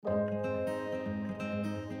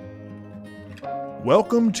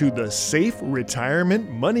Welcome to the Safe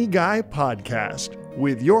Retirement Money Guy podcast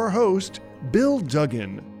with your host, Bill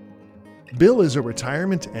Duggan. Bill is a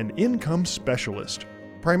retirement and income specialist,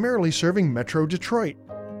 primarily serving Metro Detroit,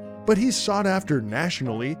 but he's sought after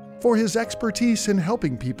nationally for his expertise in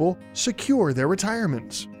helping people secure their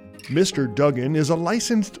retirements. Mr. Duggan is a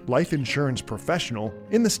licensed life insurance professional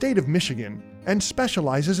in the state of Michigan and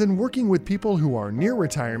specializes in working with people who are near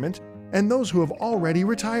retirement and those who have already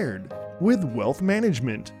retired with wealth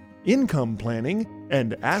management, income planning,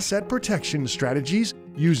 and asset protection strategies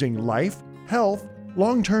using life, health,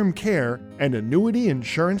 long-term care, and annuity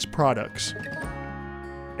insurance products.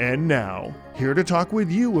 And now, here to talk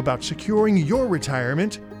with you about securing your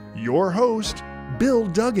retirement, your host, Bill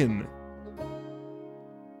Duggan.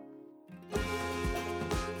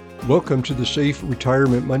 Welcome to the Safe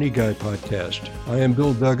Retirement Money Guy podcast. I am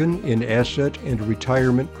Bill Duggan, an asset and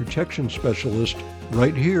retirement protection specialist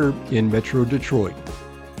right here in Metro Detroit.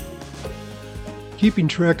 Keeping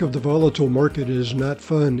track of the volatile market is not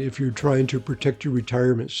fun if you're trying to protect your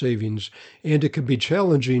retirement savings, and it can be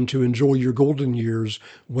challenging to enjoy your golden years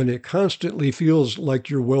when it constantly feels like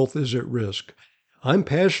your wealth is at risk. I'm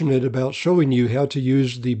passionate about showing you how to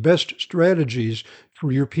use the best strategies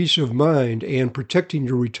for your peace of mind and protecting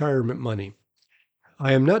your retirement money.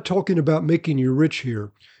 I am not talking about making you rich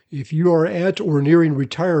here. If you are at or nearing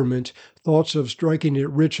retirement, thoughts of striking it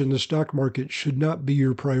rich in the stock market should not be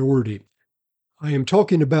your priority. I am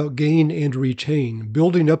talking about gain and retain,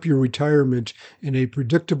 building up your retirement in a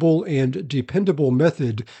predictable and dependable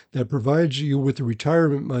method that provides you with the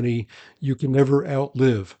retirement money you can never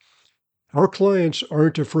outlive. Our clients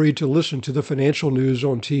aren't afraid to listen to the financial news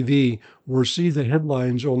on TV or see the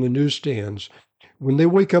headlines on the newsstands. When they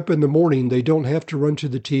wake up in the morning, they don't have to run to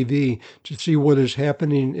the TV to see what is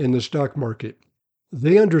happening in the stock market.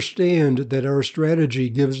 They understand that our strategy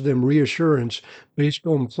gives them reassurance based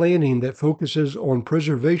on planning that focuses on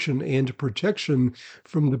preservation and protection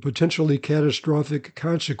from the potentially catastrophic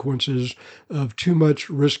consequences of too much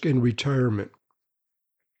risk in retirement.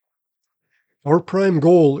 Our prime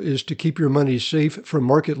goal is to keep your money safe from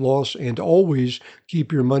market loss and always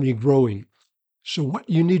keep your money growing. So what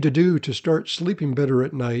you need to do to start sleeping better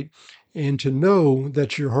at night and to know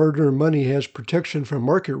that your hard-earned money has protection from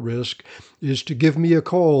market risk is to give me a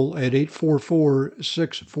call at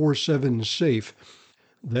 844-647-SAFE.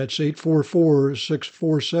 That's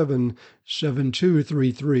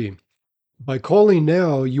 844-647-7233. By calling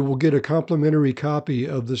now, you will get a complimentary copy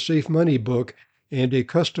of the Safe Money book and a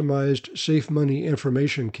customized Safe Money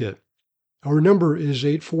information kit. Our number is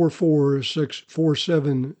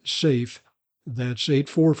 844-647-SAFE. That's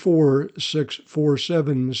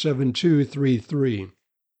 844-647-7233.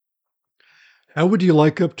 How would you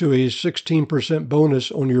like up to a 16%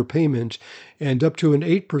 bonus on your payment and up to an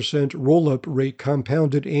 8% roll-up rate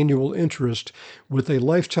compounded annual interest with a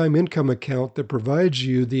lifetime income account that provides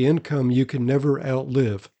you the income you can never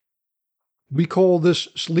outlive? We call this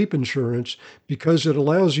sleep insurance because it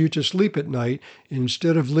allows you to sleep at night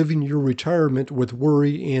instead of living your retirement with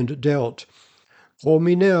worry and doubt. Call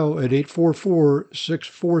me now at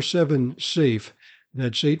 844-647-SAFE.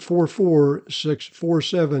 That's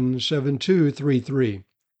 844-647-7233.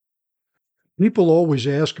 People always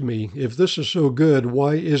ask me, if this is so good,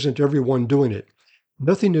 why isn't everyone doing it?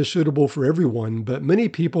 Nothing is suitable for everyone, but many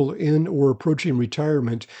people in or approaching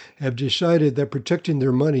retirement have decided that protecting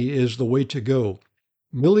their money is the way to go.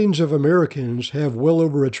 Millions of Americans have well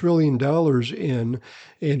over $1 trillion in,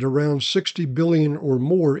 and around $60 billion or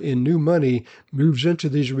more in new money moves into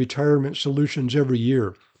these retirement solutions every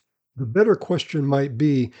year. The better question might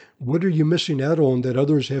be, what are you missing out on that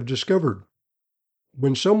others have discovered?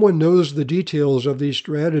 When someone knows the details of these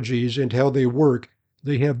strategies and how they work,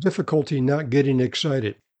 they have difficulty not getting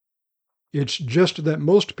excited. It's just that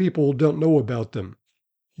most people don't know about them.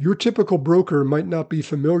 Your typical broker might not be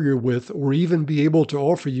familiar with or even be able to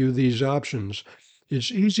offer you these options. It's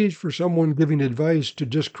easy for someone giving advice to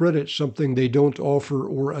discredit something they don't offer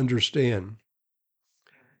or understand.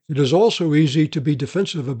 It is also easy to be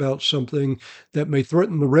defensive about something that may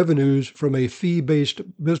threaten the revenues from a fee-based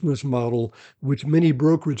business model, which many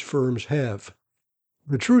brokerage firms have.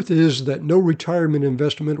 The truth is that no retirement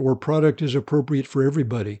investment or product is appropriate for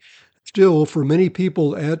everybody. Still, for many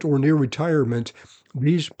people at or near retirement,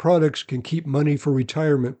 these products can keep money for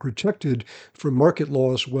retirement protected from market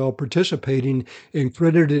loss while participating in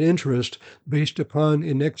credited interest based upon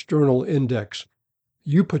an external index.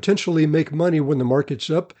 You potentially make money when the market's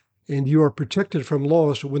up, and you are protected from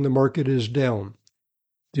loss when the market is down.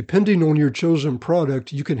 Depending on your chosen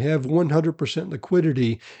product, you can have 100%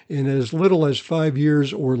 liquidity in as little as 5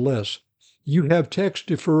 years or less. You have tax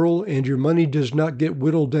deferral and your money does not get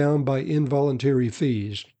whittled down by involuntary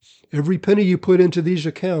fees. Every penny you put into these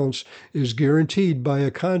accounts is guaranteed by a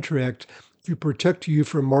contract to protect you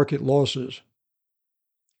from market losses.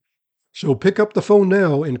 So pick up the phone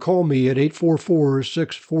now and call me at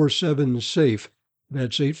 844-647-SAFE.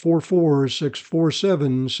 That's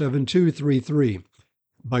 844-647-7233.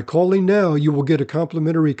 By calling now, you will get a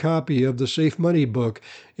complimentary copy of the Safe Money book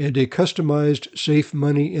and a customized Safe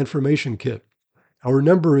Money information kit. Our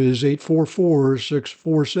number is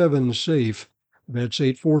 844-647-SAFE. That's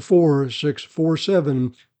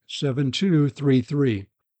 844-647-7233.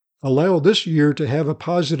 Allow this year to have a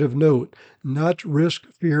positive note, not risk,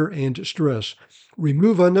 fear, and stress.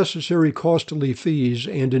 Remove unnecessary costly fees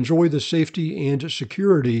and enjoy the safety and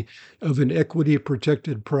security of an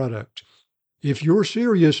equity-protected product. If you're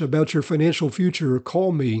serious about your financial future,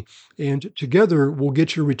 call me, and together we'll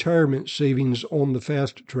get your retirement savings on the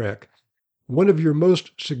fast track. One of your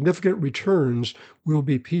most significant returns will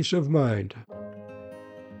be peace of mind.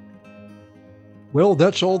 Well,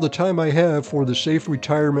 that's all the time I have for the Safe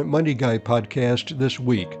Retirement Money Guy podcast this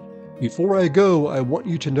week. Before I go, I want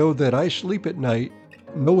you to know that I sleep at night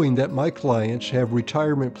knowing that my clients have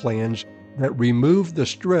retirement plans that remove the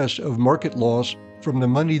stress of market loss from the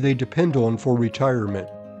money they depend on for retirement.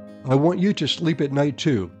 I want you to sleep at night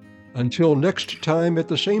too. Until next time at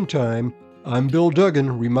the same time, I'm Bill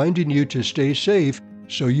Duggan reminding you to stay safe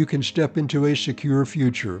so you can step into a secure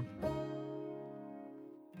future.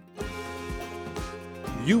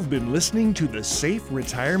 You've been listening to the Safe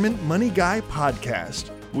Retirement Money Guy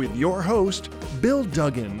podcast with your host, Bill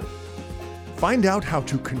Duggan. Find out how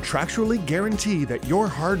to contractually guarantee that your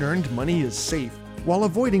hard-earned money is safe while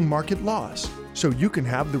avoiding market loss, so you can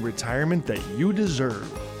have the retirement that you deserve.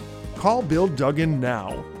 Call Bill Duggan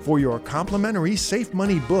now for your complimentary Safe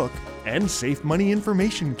Money book and Safe Money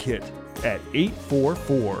information kit at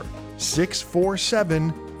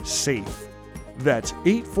 844-647-SAFE. That's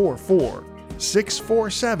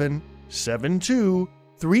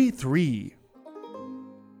 844-647-7233.